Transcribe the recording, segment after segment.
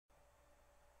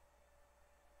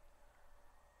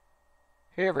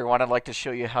Hey everyone, I'd like to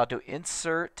show you how to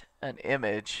insert an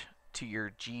image to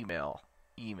your Gmail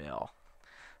email.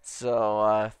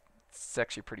 It's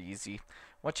actually pretty easy.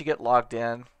 Once you get logged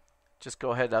in, just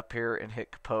go ahead up here and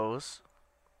hit compose.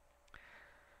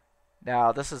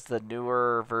 Now this is the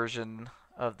newer version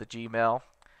of the Gmail.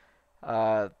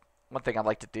 Uh, One thing I'd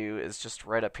like to do is just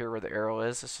right up here where the arrow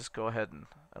is, let's just go ahead and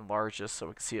enlarge this so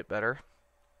we can see it better.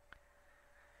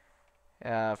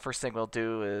 First thing we'll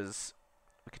do is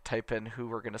we could type in who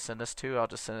we're going to send this to. I'll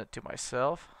just send it to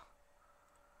myself.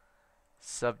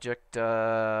 Subject,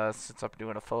 since I'm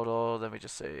doing a photo, let me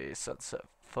just say sunset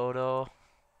photo.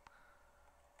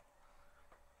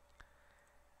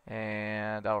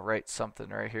 And I'll write something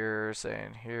right here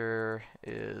saying here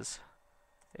is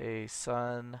a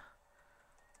sunset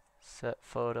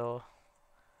photo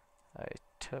I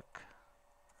took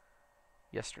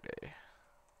yesterday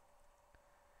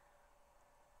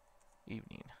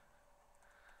evening.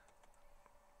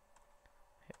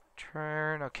 Hit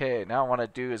return. Okay, now what I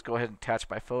want to do is go ahead and attach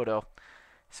my photo.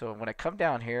 So when I come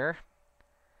down here,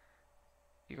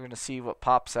 you're going to see what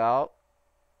pops out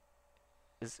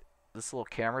is this little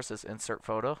camera says insert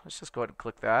photo. Let's just go ahead and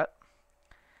click that.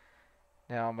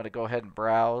 Now I'm going to go ahead and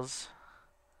browse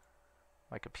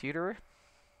my computer.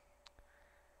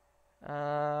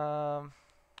 Find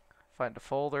a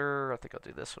folder. I think I'll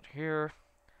do this one here.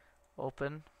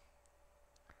 Open.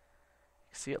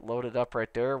 You see it loaded up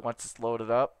right there. Once it's loaded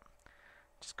up,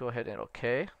 just go ahead and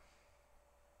OK.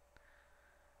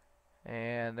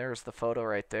 And there's the photo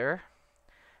right there.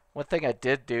 One thing I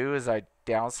did do is I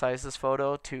downsized this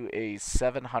photo to a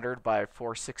 700 by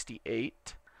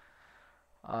 468.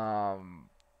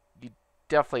 You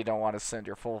definitely don't want to send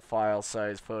your full file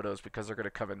size photos because they're going to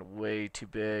come in way too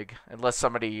big, unless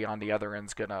somebody on the other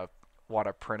end's going to want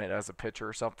to print it as a picture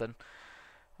or something.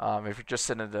 If you're just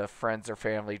sending it to friends or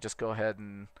family, just go ahead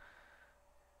and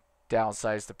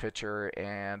downsize the picture,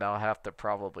 and I'll have to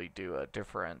probably do a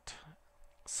different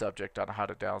subject on how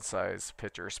to downsize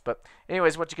pictures. But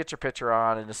anyways, once you get your picture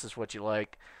on and this is what you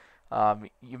like,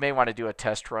 you may want to do a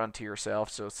test run to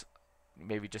yourself. So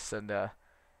maybe just send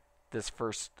this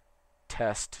first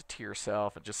test to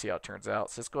yourself and just see how it turns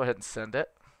out. So let's go ahead and send it.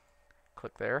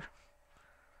 Click there.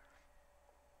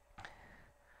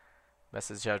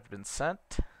 Message has been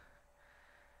sent.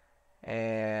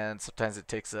 And sometimes it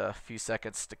takes a few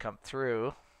seconds to come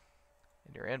through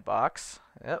in your inbox.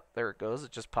 Yep, there it goes.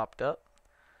 It just popped up.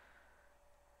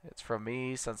 It's from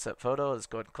me, Sunset Photo. Let's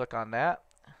go ahead and click on that.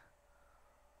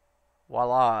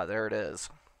 Voila, there it is.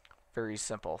 Very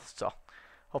simple. So,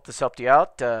 hope this helped you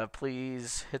out.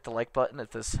 Please hit the like button if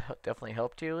this definitely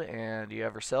helped you, and you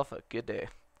have yourself a good day.